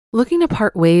Looking to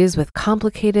part ways with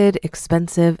complicated,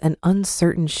 expensive, and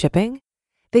uncertain shipping?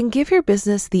 Then give your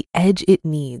business the edge it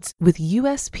needs with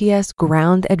USPS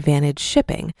Ground Advantage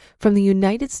shipping from the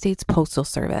United States Postal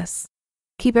Service.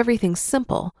 Keep everything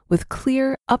simple with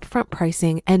clear, upfront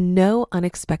pricing and no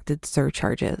unexpected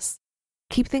surcharges.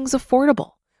 Keep things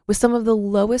affordable with some of the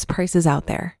lowest prices out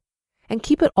there. And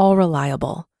keep it all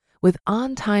reliable with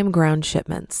on-time ground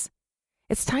shipments.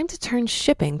 It's time to turn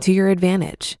shipping to your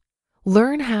advantage.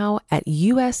 Learn how at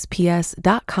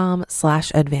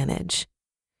USPS.com/advantage.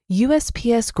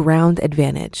 USPS Ground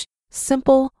Advantage.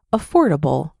 Simple,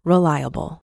 affordable,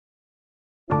 reliable.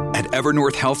 At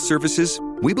Evernorth Health Services,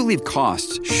 we believe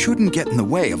costs shouldn't get in the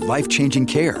way of life-changing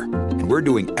care, and we're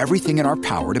doing everything in our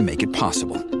power to make it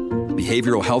possible.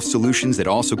 Behavioral health solutions that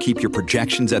also keep your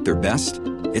projections at their best?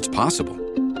 It's possible.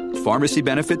 Pharmacy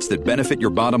benefits that benefit your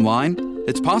bottom line?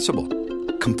 It's possible.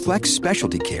 Complex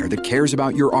specialty care that cares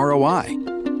about your ROI?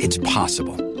 It's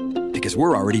possible. Because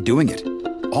we're already doing it.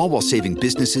 All while saving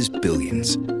businesses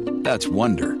billions. That's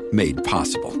Wonder made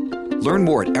possible. Learn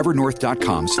more at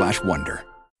evernorth.com/wonder.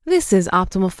 This is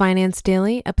Optimal Finance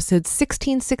Daily, episode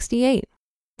 1668,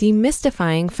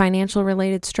 Demystifying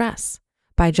Financial-Related Stress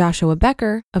by Joshua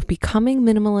Becker of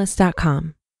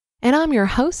BecomingMinimalist.com. And I'm your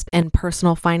host and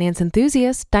personal finance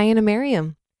enthusiast, Diana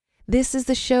Merriam. This is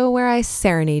the show where I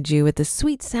serenade you with the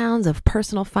sweet sounds of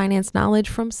personal finance knowledge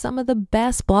from some of the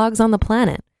best blogs on the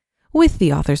planet, with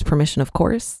the author's permission, of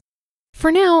course.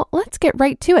 For now, let's get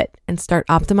right to it and start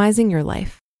optimizing your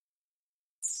life.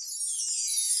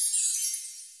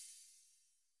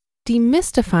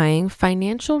 Demystifying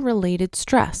Financial-Related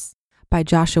Stress by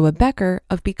Joshua Becker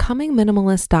of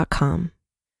BecomingMinimalist.com.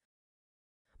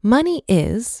 Money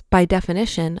is, by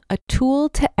definition, a tool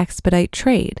to expedite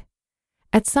trade.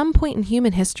 At some point in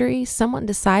human history, someone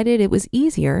decided it was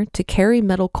easier to carry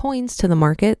metal coins to the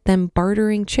market than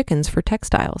bartering chickens for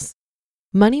textiles.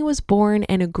 Money was born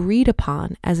and agreed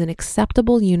upon as an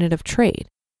acceptable unit of trade.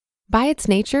 By its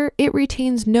nature, it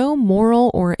retains no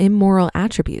moral or immoral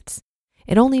attributes.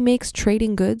 It only makes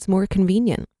trading goods more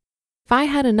convenient. If I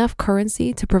had enough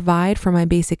currency to provide for my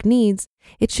basic needs,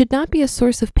 it should not be a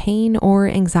source of pain or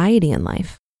anxiety in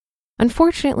life.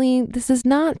 Unfortunately, this is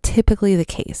not typically the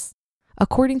case.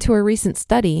 According to a recent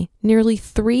study, nearly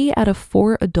 3 out of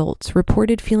 4 adults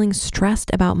reported feeling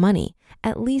stressed about money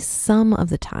at least some of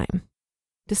the time.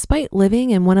 Despite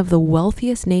living in one of the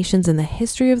wealthiest nations in the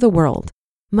history of the world,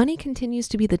 money continues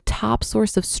to be the top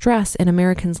source of stress in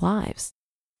Americans' lives.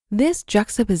 This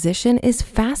juxtaposition is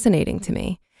fascinating to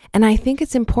me, and I think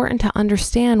it's important to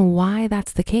understand why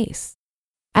that's the case.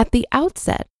 At the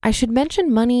outset, I should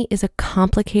mention money is a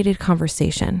complicated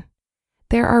conversation.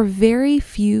 There are very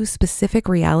few specific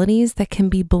realities that can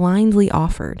be blindly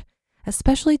offered,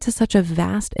 especially to such a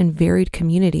vast and varied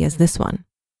community as this one.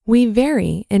 We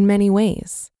vary in many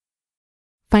ways.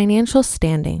 Financial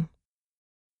standing.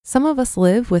 Some of us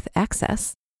live with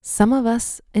excess, some of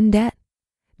us in debt.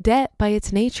 Debt, by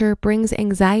its nature, brings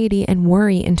anxiety and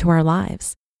worry into our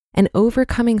lives, and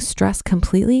overcoming stress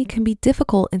completely can be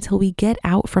difficult until we get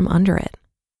out from under it.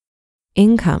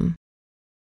 Income.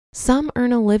 Some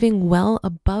earn a living well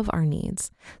above our needs.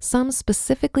 Some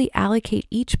specifically allocate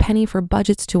each penny for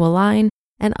budgets to align,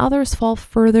 and others fall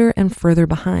further and further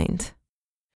behind.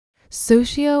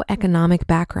 Socioeconomic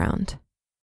background.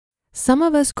 Some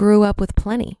of us grew up with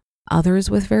plenty,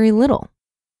 others with very little.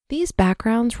 These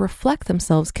backgrounds reflect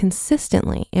themselves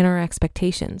consistently in our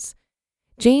expectations.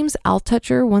 James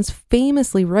Altucher once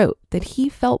famously wrote that he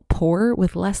felt poor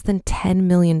with less than $10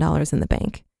 million in the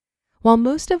bank. While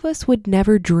most of us would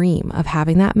never dream of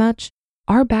having that much,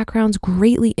 our backgrounds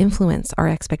greatly influence our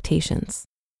expectations.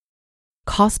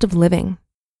 Cost of living.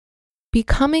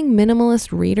 Becoming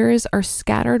Minimalist readers are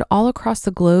scattered all across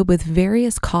the globe with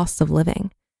various costs of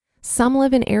living. Some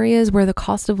live in areas where the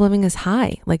cost of living is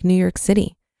high, like New York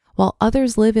City, while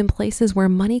others live in places where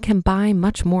money can buy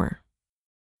much more.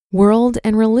 World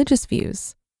and religious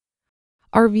views.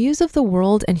 Our views of the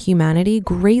world and humanity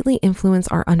greatly influence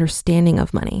our understanding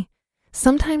of money.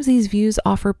 Sometimes these views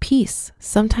offer peace,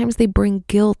 sometimes they bring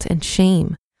guilt and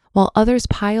shame, while others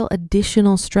pile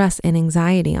additional stress and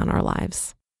anxiety on our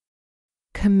lives.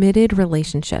 Committed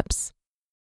relationships.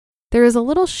 There is a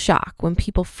little shock when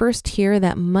people first hear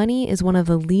that money is one of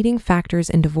the leading factors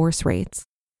in divorce rates.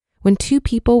 When two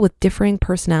people with differing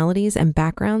personalities and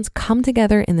backgrounds come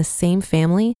together in the same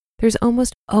family, there's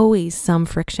almost always some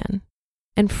friction.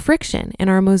 And friction in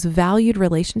our most valued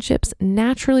relationships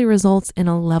naturally results in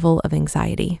a level of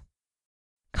anxiety.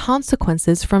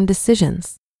 Consequences from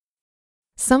decisions.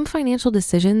 Some financial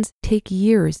decisions take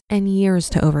years and years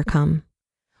to overcome.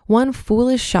 One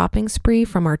foolish shopping spree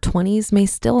from our 20s may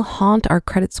still haunt our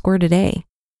credit score today.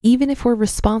 Even if we're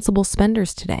responsible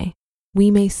spenders today,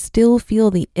 we may still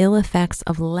feel the ill effects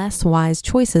of less wise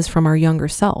choices from our younger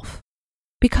self.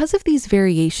 Because of these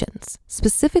variations,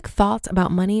 specific thoughts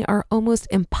about money are almost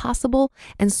impossible,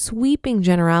 and sweeping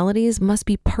generalities must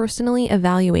be personally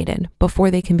evaluated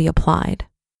before they can be applied.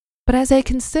 But as I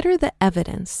consider the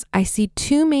evidence, I see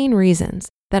two main reasons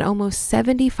that almost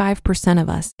 75% of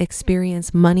us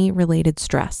experience money-related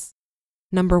stress.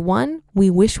 Number one, we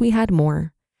wish we had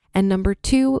more. And number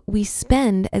two, we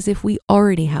spend as if we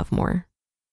already have more.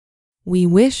 We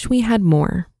wish we had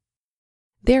more.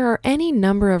 There are any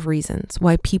number of reasons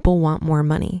why people want more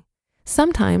money.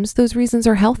 Sometimes those reasons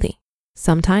are healthy.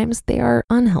 Sometimes they are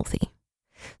unhealthy.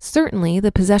 Certainly,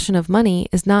 the possession of money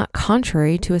is not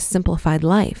contrary to a simplified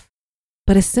life.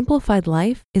 But a simplified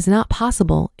life is not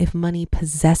possible if money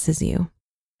possesses you.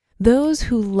 Those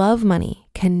who love money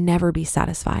can never be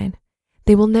satisfied.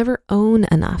 They will never own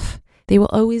enough. They will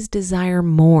always desire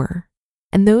more.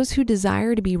 And those who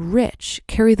desire to be rich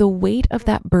carry the weight of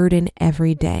that burden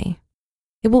every day.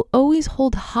 It will always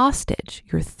hold hostage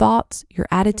your thoughts, your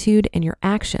attitude, and your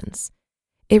actions.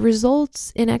 It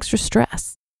results in extra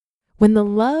stress. When the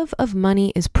love of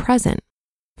money is present,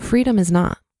 freedom is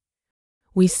not.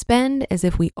 We spend as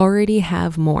if we already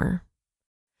have more.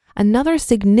 Another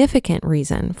significant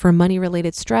reason for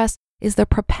money-related stress is the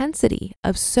propensity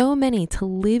of so many to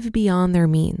live beyond their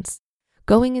means,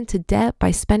 going into debt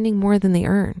by spending more than they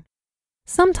earn.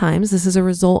 Sometimes this is a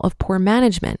result of poor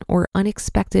management or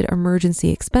unexpected emergency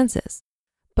expenses,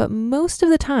 but most of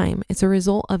the time it's a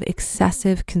result of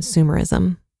excessive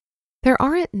consumerism. There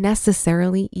aren't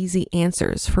necessarily easy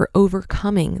answers for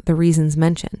overcoming the reasons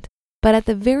mentioned, but at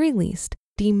the very least,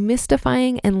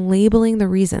 demystifying and labeling the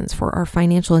reasons for our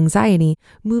financial anxiety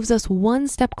moves us one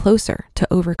step closer to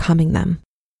overcoming them.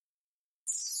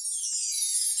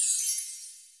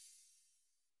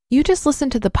 You just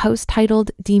listened to the post titled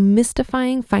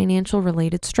Demystifying Financial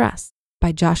Related Stress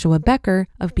by Joshua Becker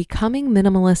of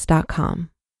BecomingMinimalist.com.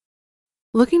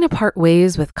 Looking to part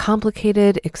ways with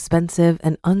complicated, expensive,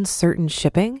 and uncertain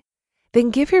shipping? Then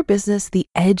give your business the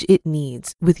edge it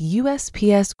needs with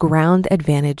USPS Ground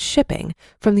Advantage shipping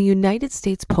from the United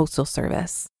States Postal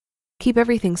Service. Keep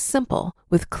everything simple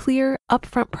with clear,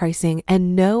 upfront pricing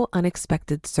and no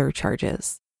unexpected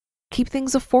surcharges. Keep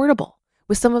things affordable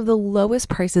with some of the lowest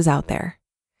prices out there.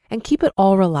 And keep it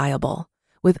all reliable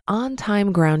with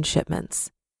on-time ground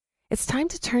shipments. It's time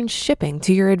to turn shipping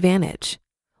to your advantage.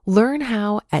 Learn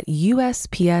how at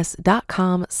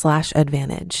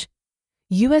USPS.com/advantage.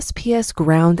 USPS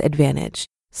Ground Advantage.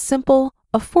 Simple,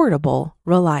 affordable,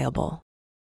 reliable.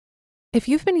 If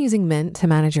you've been using Mint to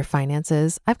manage your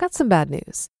finances, I've got some bad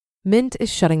news. Mint is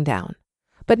shutting down.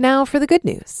 But now for the good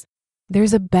news.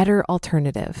 There's a better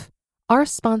alternative. Our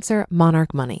sponsor,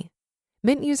 Monarch Money.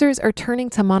 Mint users are turning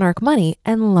to Monarch Money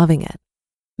and loving it.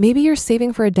 Maybe you're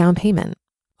saving for a down payment,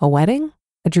 a wedding,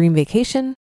 a dream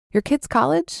vacation, your kid's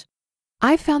college.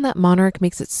 I've found that Monarch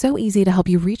makes it so easy to help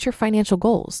you reach your financial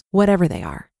goals, whatever they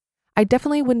are. I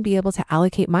definitely wouldn't be able to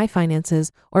allocate my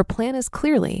finances or plan as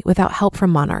clearly without help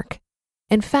from Monarch.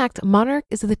 In fact, Monarch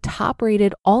is the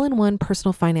top-rated all-in-one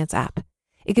personal finance app.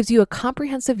 It gives you a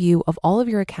comprehensive view of all of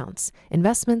your accounts,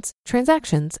 investments,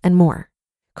 transactions, and more.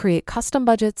 Create custom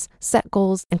budgets, set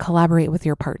goals, and collaborate with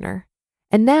your partner.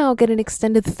 And now get an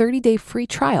extended 30-day free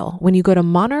trial when you go to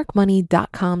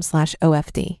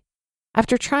monarchmoney.com/OFD.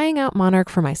 After trying out Monarch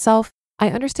for myself,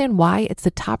 I understand why it's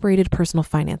the top-rated personal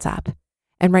finance app.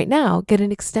 And right now, get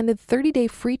an extended 30-day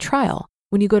free trial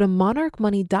when you go to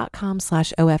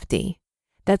monarchmoney.com/OFD.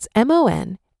 That's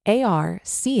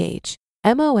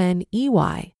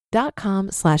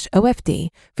monarchmoney.com/OFD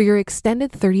for your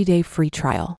extended 30-day free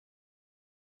trial.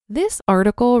 This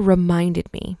article reminded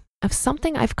me of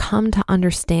something I've come to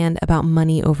understand about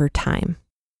money over time.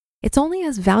 It's only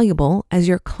as valuable as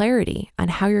your clarity on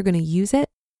how you're going to use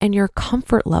it and your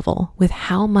comfort level with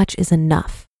how much is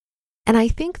enough. And I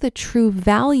think the true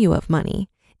value of money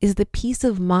is the peace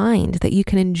of mind that you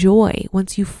can enjoy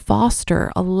once you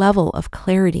foster a level of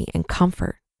clarity and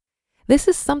comfort. This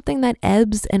is something that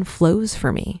ebbs and flows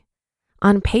for me.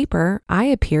 On paper, I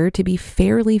appear to be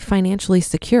fairly financially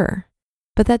secure,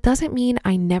 but that doesn't mean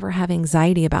I never have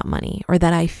anxiety about money or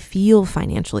that I feel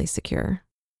financially secure.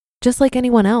 Just like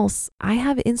anyone else, I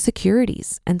have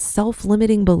insecurities and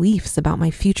self-limiting beliefs about my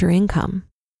future income.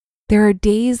 There are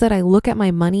days that I look at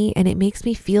my money and it makes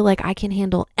me feel like I can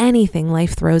handle anything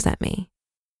life throws at me.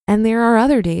 And there are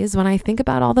other days when I think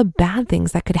about all the bad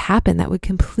things that could happen that would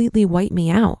completely wipe me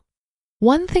out.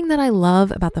 One thing that I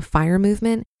love about the FIRE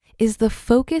movement is the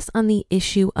focus on the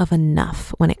issue of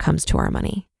enough when it comes to our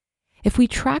money. If we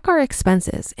track our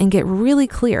expenses and get really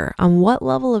clear on what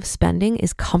level of spending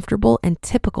is comfortable and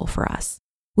typical for us,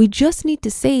 we just need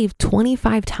to save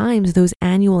 25 times those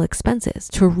annual expenses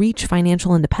to reach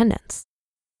financial independence.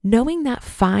 Knowing that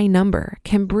FI number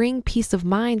can bring peace of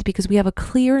mind because we have a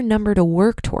clear number to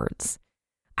work towards.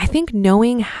 I think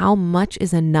knowing how much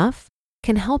is enough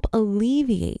can help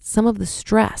alleviate some of the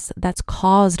stress that's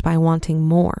caused by wanting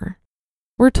more.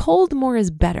 We're told more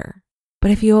is better,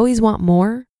 but if you always want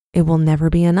more, it will never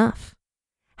be enough.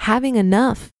 Having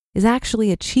enough is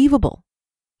actually achievable.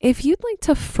 If you'd like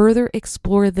to further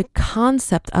explore the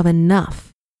concept of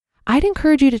enough, I'd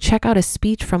encourage you to check out a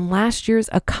speech from last year's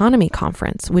Economy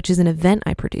Conference, which is an event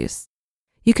I produce.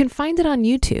 You can find it on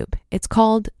YouTube. It's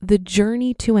called The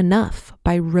Journey to Enough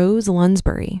by Rose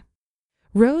Lunsbury.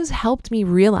 Rose helped me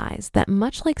realize that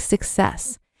much like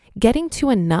success, getting to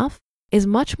enough is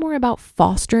much more about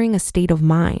fostering a state of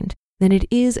mind than it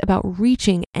is about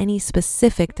reaching any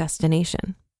specific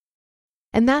destination.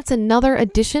 And that's another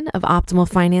edition of Optimal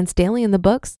Finance Daily in the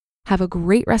books. Have a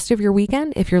great rest of your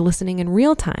weekend if you're listening in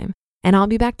real time, and I'll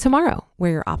be back tomorrow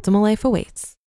where your optimal life awaits.